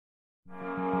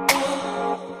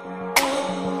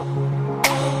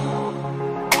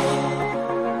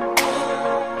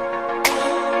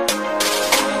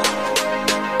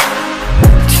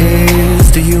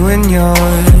and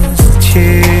yours.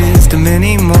 Cheers to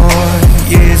many more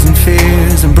years and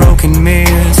fears and broken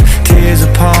mirrors. Tears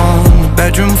upon the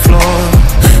bedroom floor.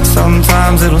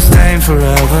 Sometimes it'll stain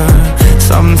forever,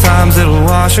 sometimes it'll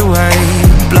wash away.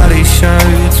 Bloody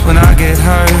shirts when I get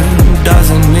hurt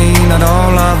doesn't mean I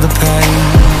don't love the pain.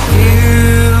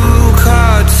 You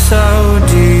cut so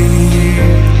deep,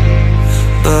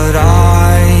 but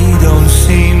I don't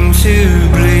seem to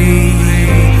bleed.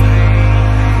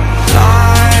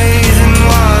 Lies in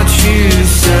what you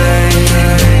say,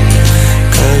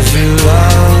 'cause you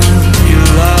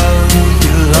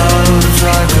love's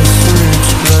like a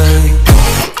switchblade.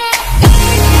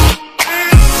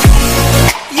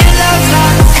 You love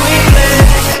like a switchblade.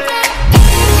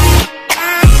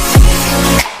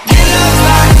 You love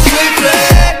like a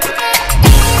switchblade.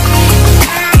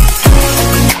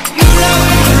 You love,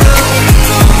 you love,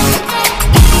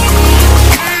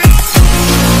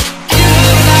 you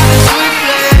love like a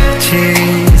switchblade.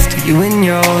 Cheers to you and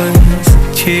yours.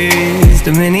 Cheers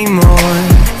to many more.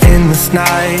 Endless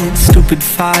nights, stupid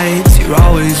fights. You're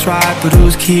always right, but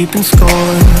who's keeping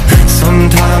score?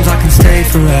 Sometimes I can stay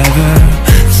forever,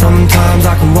 sometimes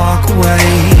I can walk away.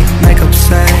 Make up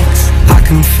sex, I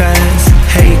confess.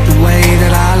 Hate the way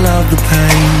that I love the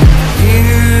pain.